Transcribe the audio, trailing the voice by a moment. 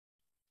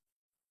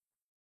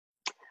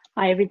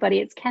Hi everybody,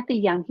 it's Kathy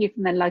Young here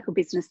from the Local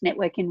Business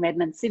Network in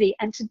Redlands City,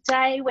 and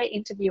today we're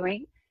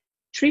interviewing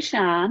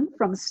Trishan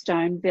from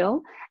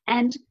Stoneville,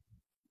 and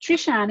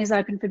Trishan is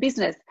open for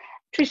business.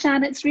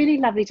 Trishan, it's really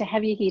lovely to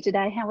have you here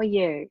today. How are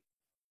you?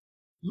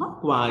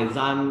 Likewise,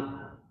 I'm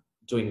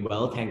doing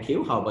well, thank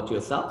you. How about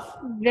yourself?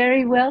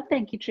 Very well,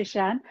 thank you,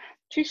 Trishan.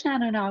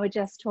 Trishan and I were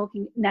just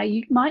talking. Now,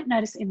 you might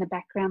notice in the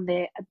background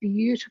there a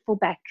beautiful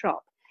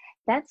backdrop.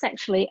 That's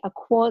actually a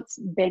quartz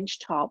bench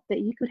top that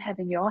you could have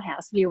in your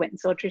house. You went and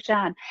saw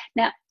Trishan.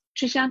 Now,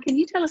 Trishan, can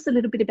you tell us a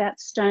little bit about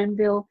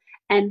Stoneville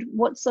and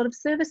what sort of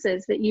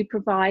services that you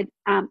provide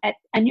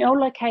and you're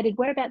located,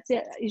 whereabouts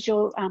is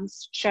your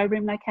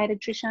showroom located,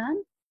 Trishan?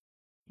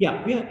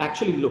 Yeah, we are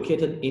actually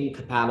located in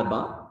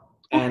Catalaba,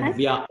 and Okay.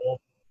 we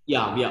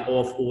are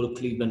off Old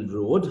Cleveland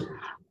Road.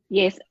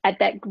 Yes, at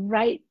that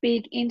great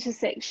big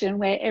intersection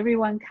where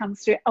everyone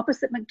comes through,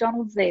 opposite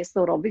McDonald's there,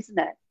 sort of, isn't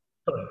it?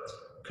 Correct.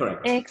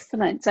 Correct.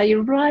 Excellent. So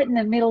you're right in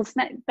the middle,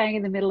 smack bang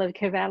in the middle of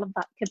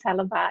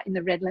Catalaba in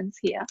the Redlands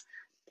here.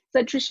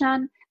 So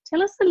Trishan,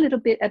 tell us a little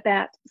bit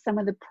about some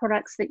of the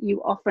products that you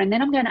offer, and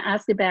then I'm going to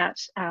ask about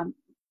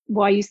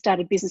why you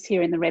started business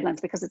here in the Redlands,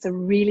 because it's a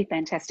really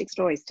fantastic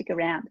story. Stick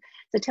around.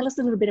 So tell us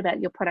a little bit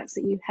about your products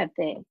that you have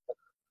there.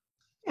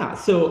 Yeah,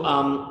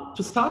 so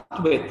to start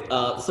with,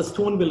 so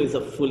Stoneville is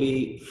a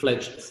fully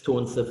fledged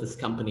stone surface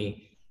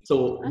company.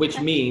 So, Okay.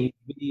 which means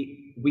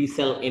we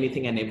sell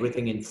anything and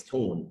everything in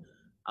stone.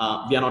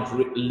 We are not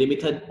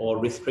limited or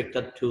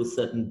restricted to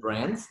certain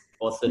brands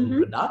or certain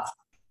products.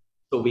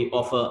 So we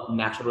offer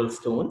natural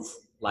stones,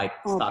 like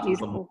starting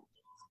from Beautiful.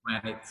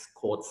 granites,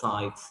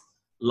 quartzites,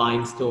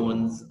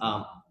 limestones,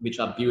 which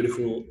are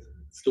beautiful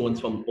stones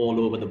from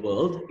all over the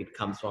world. It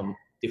comes from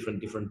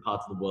different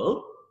parts of the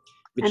world,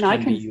 which And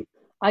can be used.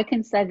 I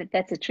can say that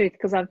that's the truth,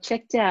 because I've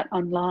checked out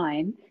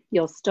online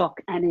your stock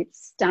and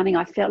it's stunning.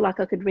 I felt like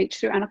I could reach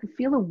through and I could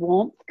feel the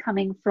warmth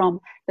coming from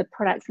the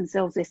products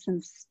themselves. There's some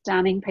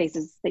stunning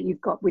pieces that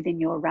you've got within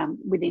your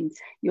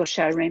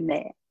showroom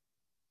there.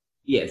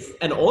 Yes,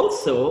 and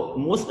also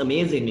most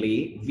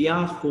amazingly, we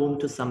are home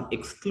to some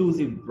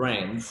exclusive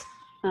brands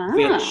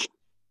which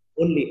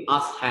only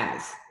us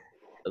has,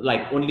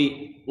 like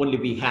only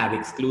we have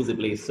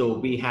exclusively. So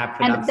we have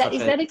products such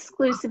Is as, that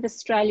exclusive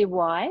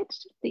Australia-wide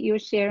that you were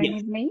sharing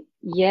yes, with me?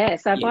 Yeah,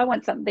 so if yes. I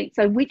want something,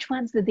 so which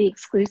ones are the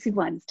exclusive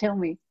ones? Tell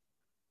me.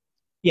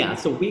 Yeah,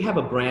 so we have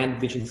a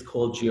brand which is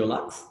called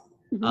Geolux,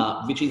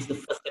 which is the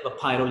first ever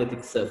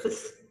pyrolithic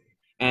surface.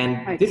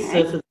 And this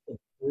Okay. surface is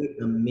a very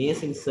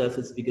amazing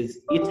surface because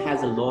it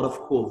has a lot of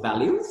core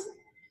values.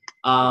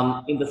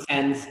 In the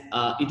sense,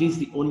 it is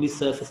the only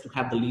surface to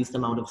have the least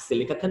amount of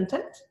silica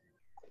content.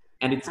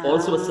 And it's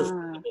also a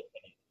sustainable.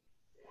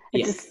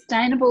 It's Yes.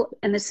 sustainable,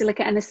 and the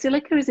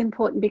silica is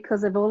important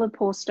because of all the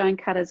poor stone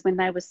cutters when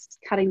they were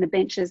cutting the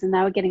benches and they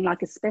were getting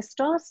like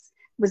asbestos.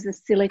 Was the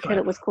silica Correct.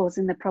 that was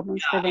causing the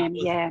problems for them?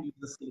 Yeah. It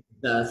was the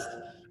dust.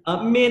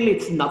 Mainly,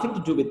 it's nothing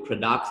to do with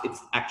products. It's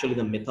actually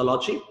the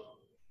methodology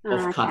of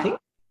Okay. cutting.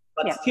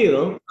 But Yeah.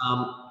 still,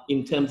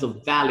 in terms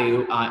of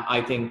value,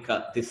 I think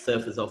this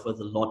surface offers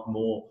a lot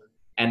more.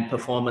 And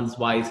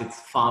performance-wise, it's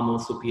far more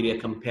superior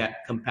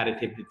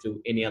comparatively to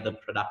any other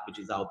product which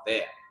is out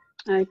there.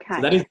 Okay.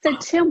 So that is.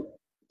 So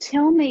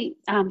tell me,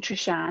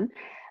 Trishan,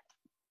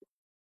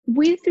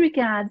 with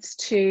regards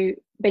to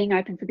being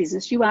open for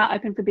business, you are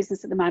open for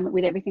business at the moment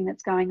with everything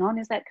that's going on.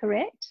 Is that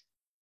correct?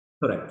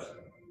 Correct.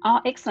 Oh,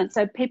 excellent.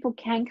 So people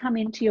can come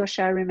into your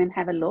showroom and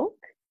have a look?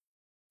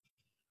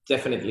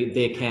 Definitely,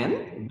 they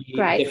can. We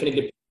Great.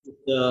 definitely put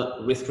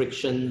the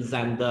restrictions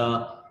and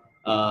the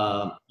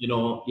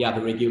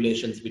the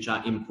regulations which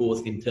are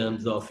imposed in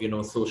terms of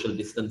social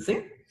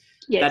distancing.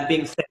 Yes. That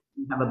being said,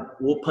 we have an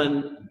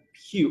open,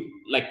 huge,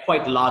 like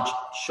quite large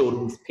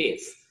showroom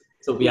space,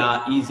 so we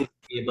are easily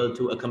able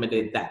to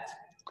accommodate that.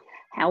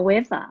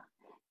 However,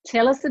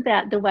 tell us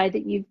about the way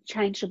that you've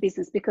changed your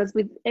business, because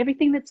with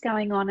everything that's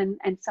going on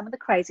and some of the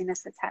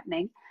craziness that's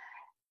happening,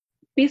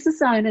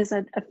 business owners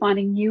are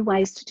finding new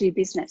ways to do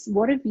business.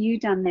 What have you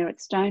done there at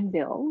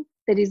Stoneville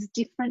that is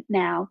different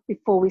now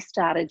before we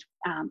started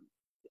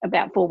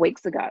about 4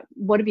 weeks ago?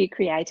 What have you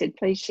created?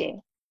 Please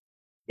share.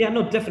 Yeah,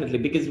 no, definitely.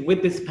 Because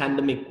with this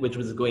pandemic, which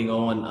was going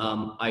on,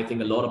 I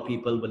think a lot of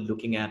people were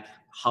looking at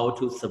how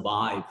to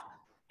survive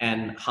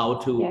and how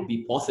to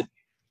be positive.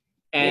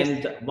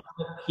 And one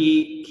of the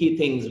key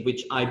things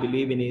which I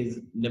believe in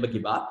is never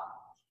give up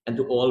and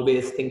to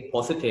always think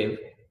positive,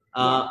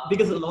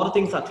 because a lot of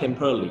things are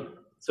temporary.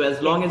 So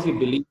as long as you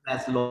believe,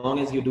 as long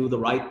as you do the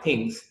right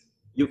things,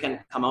 you can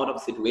come out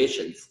of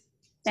situations.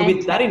 So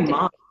with that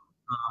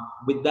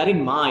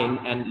in mind,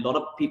 and a lot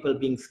of people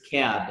being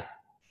scared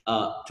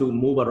to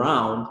move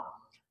around,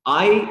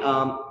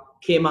 I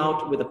came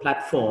out with a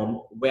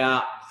platform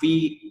where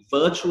we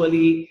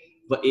virtually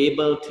were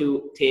able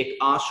to take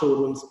our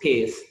showroom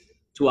space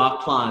to our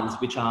clients,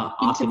 which are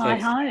into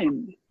architects. My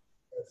home.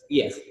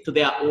 Yes, to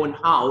their own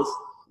house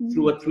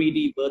through a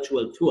 3D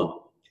virtual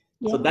tour.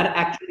 Yeah. So that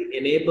actually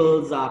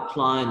enables our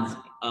clients,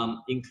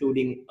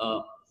 including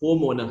a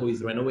homeowner who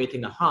is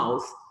renovating a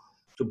house,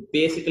 to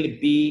basically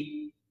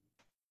be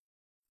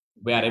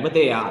wherever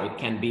they are. It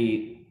can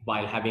be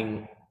while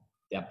having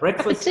their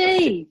breakfast,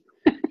 tea.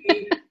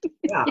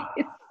 yeah,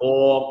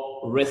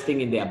 or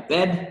resting in their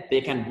bed.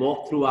 They can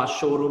walk through our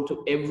showroom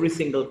to every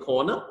single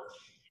corner.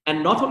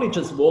 And not only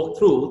just walk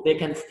through, they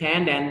can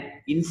stand and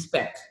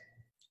inspect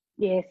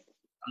Yes.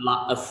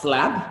 a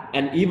slab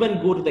and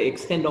even go to the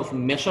extent of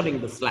measuring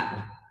the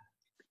slab.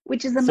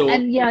 Which is, So,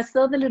 and yeah, I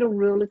saw the little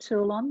ruler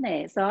tool on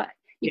there. So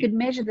you could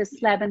measure the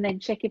slab and then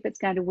check if it's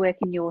going to work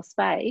in your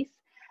space.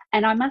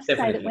 And I must say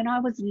that when I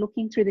was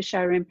looking through the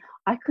showroom,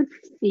 I could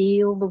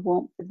feel the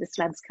warmth of the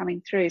slabs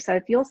coming through. So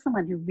if you're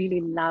someone who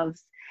really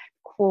loves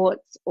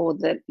quartz or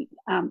the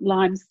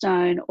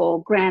limestone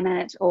or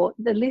granite, or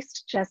the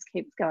list just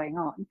keeps going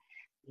on,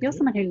 if you're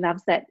someone who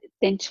loves that,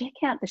 then check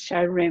out the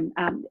showroom.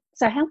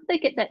 So how do they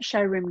get that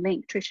showroom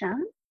link,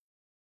 Trishan?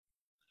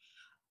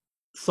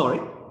 Sorry?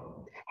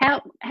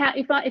 How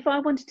if I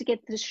wanted to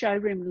get the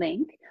showroom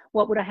link,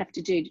 what would I have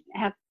to do?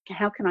 How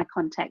can I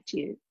contact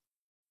you?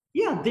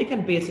 Yeah, they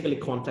can basically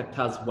contact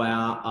us via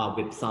our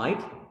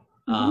website.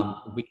 We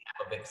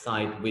have a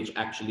website which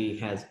actually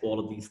has all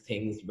of these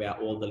things where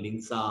all the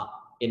links are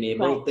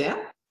enabled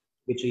there,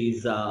 which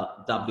is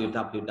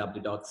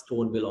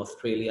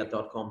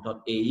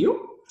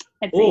www.stonevilleaustralia.com.au.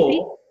 That's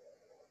easy.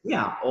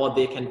 Yeah, or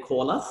they can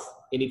call us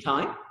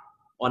anytime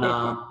on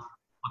our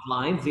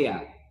hotlines.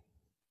 Yeah.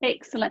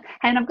 Excellent.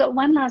 And I've got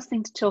one last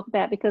thing to talk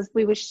about, because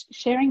we were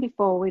sharing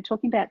before, we were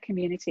talking about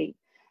community.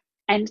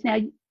 And now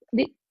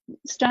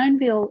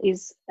Stoneville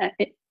is,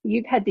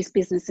 you've had this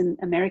business in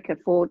America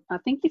for, I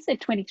think you said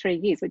 23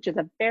 years, which is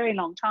a very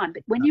long time.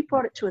 But when you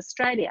brought it to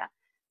Australia,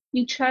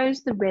 you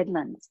chose the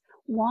Redlands.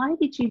 Why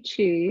did you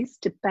choose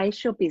to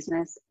base your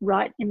business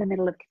right in the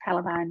middle of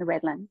Capalaba in the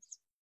Redlands?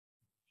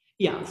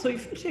 Yeah, so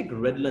if you take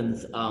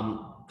Redlands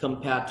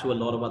compared to a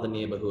lot of other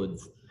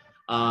neighborhoods,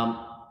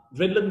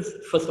 Redlands,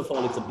 first of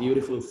all, it's a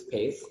beautiful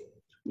space,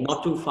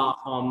 not too far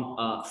from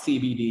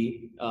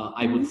CBD.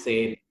 I would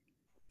say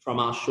from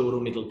our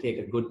showroom, it'll take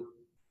a good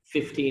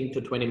 15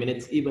 to 20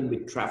 minutes, even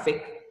with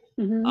traffic.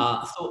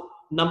 So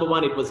number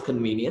one, it was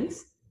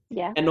convenience.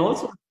 Yeah. And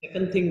also the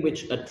second thing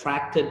which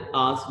attracted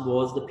us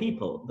was the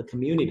people, the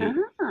community.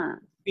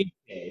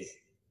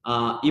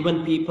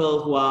 Even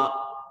people who are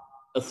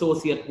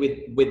associated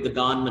with the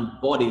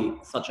government body,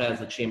 such as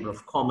the Chamber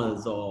of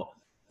Commerce or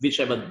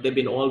whichever, they've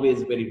been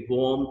always very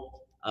warm,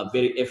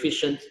 very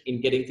efficient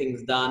in getting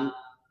things done,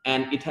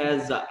 and it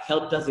has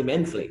helped us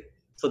immensely.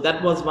 So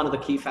that was one of the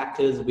key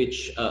factors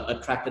which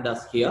attracted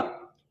us here.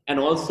 And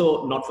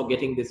also not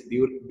forgetting this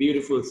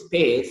beautiful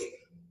space,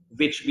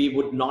 which we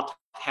would not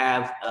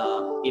have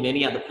in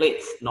any other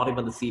place, not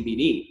even the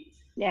CBD.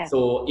 Yeah.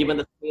 So even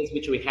the space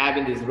which we have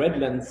in these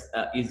Redlands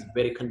is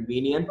very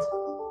convenient.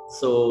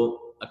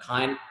 So a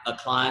client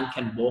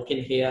can walk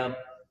in here,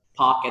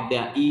 park at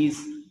their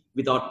ease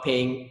without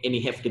paying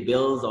any hefty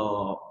bills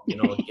or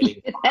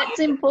getting That's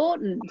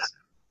important.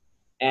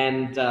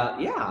 And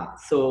yeah,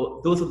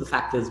 so those are the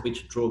factors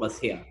which drove us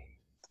here.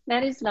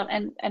 That is love,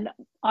 and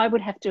I would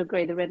have to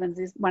agree. The Redlands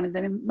is one of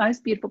the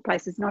most beautiful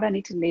places, not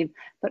only to live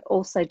but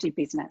also do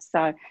business.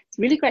 So it's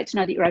really great to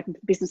know that you're open for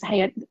business.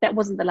 Hey, that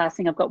wasn't the last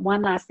thing. I've got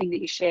one last thing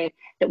that you shared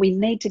that we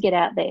need to get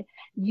out there.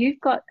 You've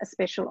got a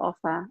special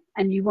offer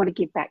and you want to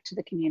give back to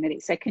the community.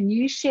 So can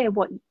you share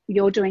what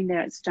you're doing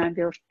there at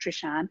Stoneville,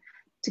 Trishan,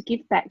 to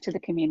give back to the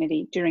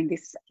community during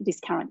this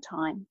current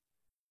time?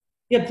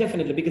 Yeah,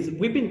 definitely, because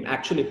we've been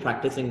actually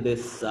practicing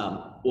this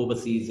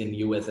overseas in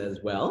US as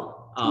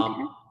well.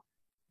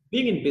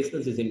 Being in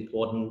business is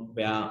important,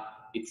 where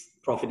its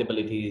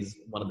profitability is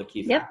one of the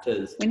key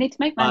factors. We need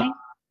to make money.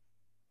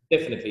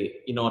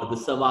 Definitely, in order to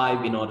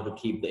survive, in order to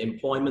keep the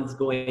employments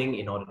going,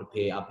 in order to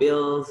pay our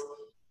bills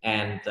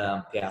and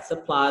pay our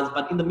suppliers.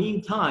 But in the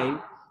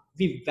meantime,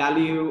 we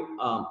value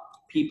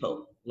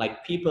people.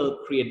 Like, people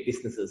create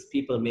businesses,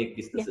 people make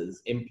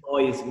businesses,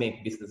 employees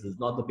make businesses,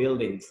 not the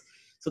buildings.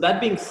 So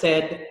that being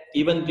said,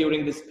 even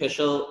during this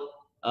special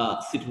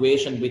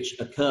situation which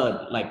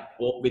occurred, like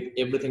with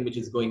everything which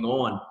is going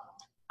on,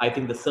 I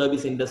think the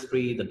service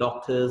industry, the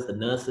doctors, the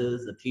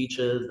nurses, the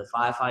teachers, the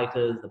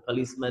firefighters, the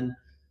policemen,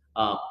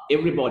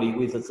 everybody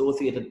who is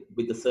associated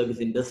with the service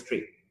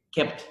industry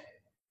kept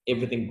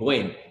everything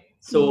going.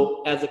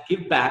 So as a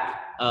give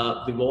back,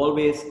 we've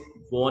always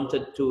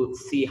wanted to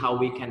see how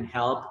we can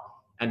help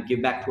and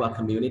give back to our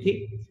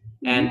community.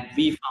 And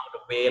we found a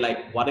way,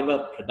 like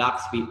whatever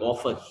products we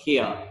offer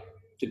here,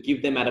 to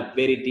give them at a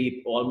very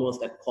deep,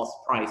 almost at cost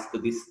price to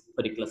this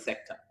particular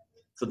sector.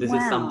 So this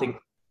is something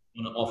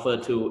we want to offer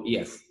to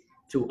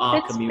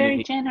our community. That's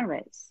very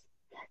generous.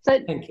 So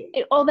thank you.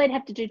 All they'd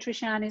have to do,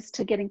 Trishan, is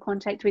to get in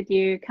contact with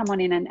you, come on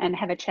in and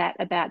have a chat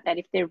about that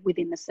if they're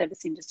within the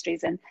service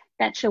industries. And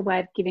that's your way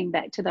of giving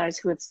back to those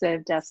who have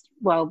served us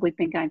while we've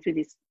been going through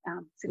this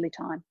silly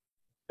time.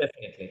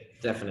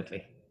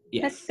 Definitely.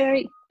 Yes. That's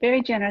very,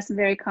 very generous and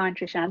very kind,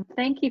 Trishan.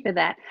 Thank you for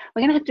that.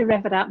 We're going to have to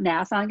wrap it up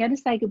now, so I'm going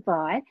to say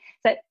goodbye.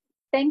 So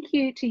thank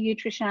you to you,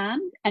 Trishan,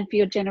 and for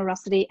your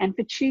generosity and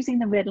for choosing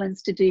the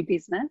Redlands to do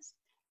business.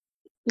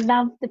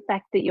 love the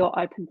fact that you're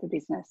open for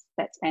business.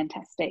 That's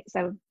fantastic.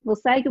 So we'll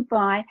say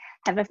goodbye.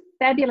 Have a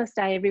fabulous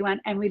day,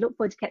 everyone. And we look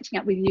forward to catching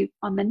up with you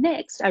on the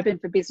next Open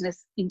for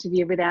Business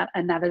interview with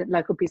another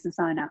local business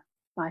owner.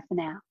 Bye for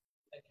now.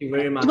 Thank you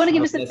very much. Do you want to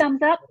give us a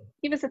thumbs up?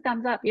 Give us a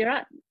thumbs up. You're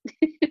up.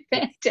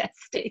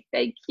 Fantastic.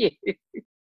 Thank you.